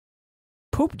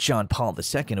Pope John Paul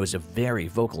II was a very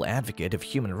vocal advocate of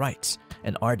human rights,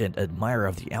 an ardent admirer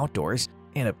of the outdoors,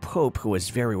 and a pope who was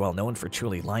very well known for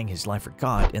truly laying his life for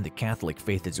God and the Catholic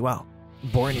faith as well.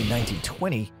 Born in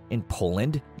 1920 in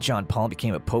Poland, John Paul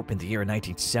became a pope in the year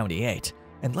 1978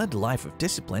 and led a life of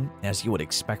discipline as you would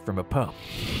expect from a pope.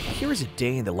 Here is a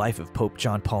day in the life of Pope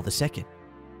John Paul II.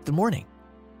 The morning.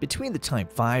 Between the time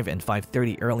 5 and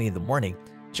 5:30 early in the morning,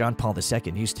 John Paul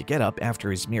II used to get up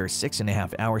after his mere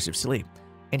 6.5 hours of sleep,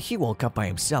 and he woke up by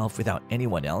himself without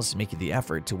anyone else making the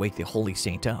effort to wake the holy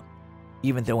saint up.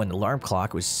 Even though an alarm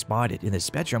clock was spotted in his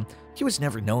bedroom, he was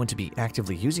never known to be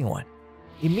actively using one.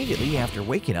 Immediately after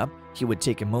waking up, he would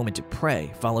take a moment to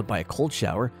pray, followed by a cold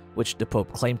shower, which the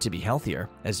Pope claimed to be healthier,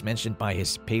 as mentioned by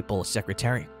his papal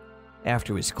secretary.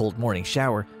 After his cold morning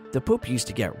shower, the Pope used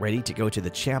to get ready to go to the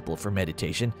chapel for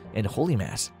meditation and Holy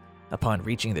Mass. Upon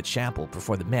reaching the chapel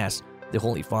before the Mass, the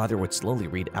Holy Father would slowly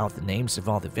read out the names of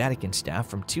all the Vatican staff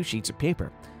from 2 sheets of paper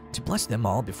to bless them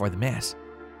all before the Mass.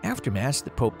 After Mass, the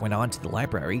Pope went on to the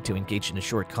library to engage in a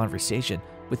short conversation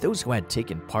with those who had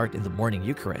taken part in the morning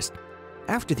Eucharist.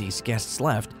 After these guests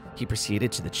left, he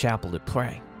proceeded to the chapel to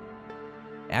pray.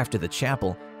 After the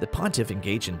chapel, the pontiff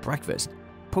engaged in breakfast.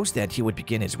 Post that, he would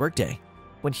begin his workday.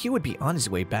 When he would be on his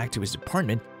way back to his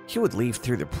apartment, he would leave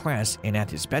through the press, and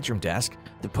at his bedroom desk,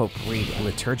 the Pope read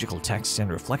liturgical texts and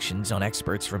reflections on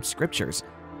experts from scriptures,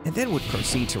 and then would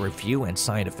proceed to review and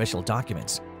sign official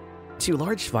documents. 2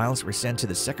 large files were sent to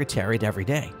the Secretariat every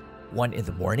day, one in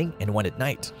the morning and one at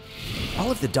night.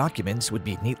 All of the documents would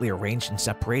be neatly arranged and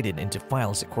separated into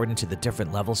files according to the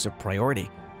different levels of priority,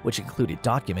 which included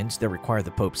documents that required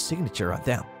the Pope's signature on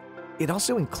them. It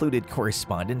also included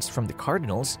correspondence from the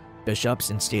cardinals, bishops,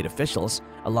 and state officials,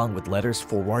 along with letters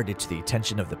forwarded to the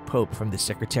attention of the Pope from the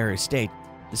Secretary of State,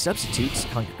 the substitutes,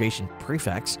 congregation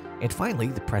prefects, and finally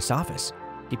the press office.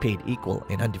 He paid equal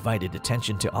and undivided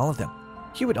attention to all of them.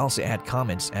 He would also add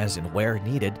comments as and where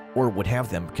needed, or would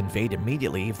have them conveyed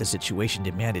immediately if the situation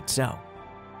demanded so.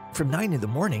 From 9 in the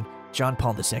morning, John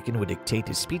Paul II would dictate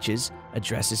his speeches,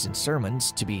 addresses, and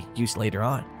sermons to be used later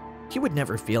on. He would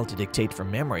never fail to dictate from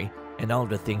memory, and all of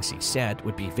the things he said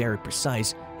would be very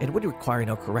precise and would require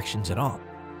no corrections at all.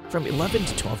 From 11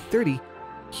 to 12:30,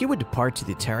 he would depart to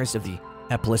the terrace of the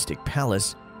Apostolic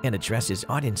Palace and address his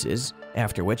audiences,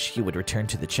 after which he would return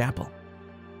to the chapel.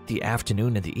 The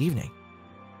afternoon and the evening.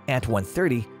 At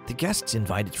 1:30, the guests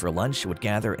invited for lunch would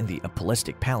gather in the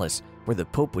Apostolic Palace, where the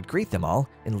Pope would greet them all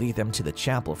and lead them to the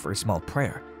chapel for a small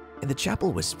prayer, and the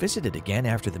chapel was visited again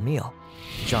after the meal.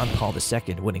 John Paul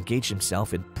II would engage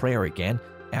himself in prayer again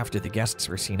after the guests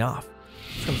were seen off.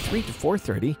 From 3 to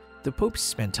 4:30, the Pope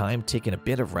spent time taking a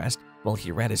bit of rest while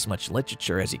he read as much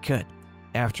literature as he could.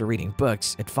 After reading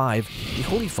books, at 5, the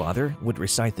Holy Father would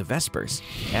recite the Vespers,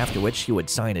 after which he would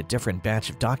sign a different batch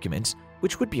of documents,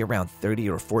 which would be around 30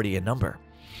 or 40 in number.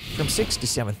 From 6 to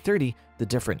 7:30, the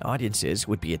different audiences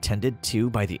would be attended to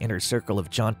by the inner circle of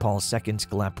John Paul II's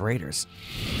collaborators.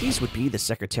 These would be the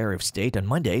Secretary of State on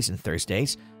Mondays and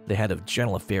Thursdays, the head of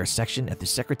General Affairs section at the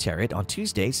Secretariat on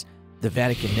Tuesdays, the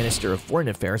Vatican Minister of Foreign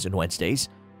Affairs on Wednesdays,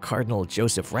 Cardinal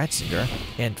Joseph Ratzinger,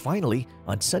 and finally,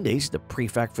 on Sundays, the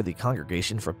Prefect for the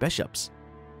Congregation for Bishops.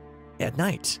 At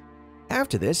night.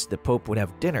 After this, the Pope would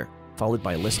have dinner, followed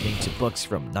by listening to books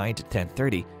from 9 to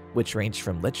 10:30, which ranged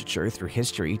from literature through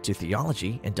history to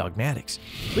theology and dogmatics,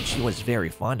 which he was very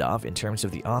fond of in terms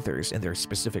of the authors and their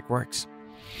specific works.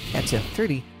 At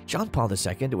 10:30, John Paul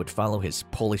II would follow his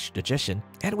Polish tradition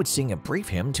and would sing a brief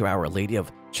hymn to Our Lady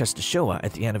of Częstochowa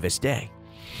at the end of his day.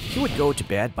 He would go to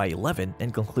bed by 11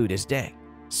 and conclude his day.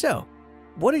 So,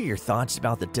 what are your thoughts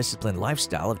about the disciplined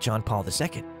lifestyle of John Paul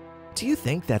II? Do you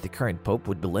think that the current Pope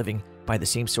would be living by the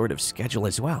same sort of schedule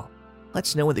as well?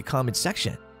 Let's know in the comments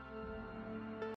section.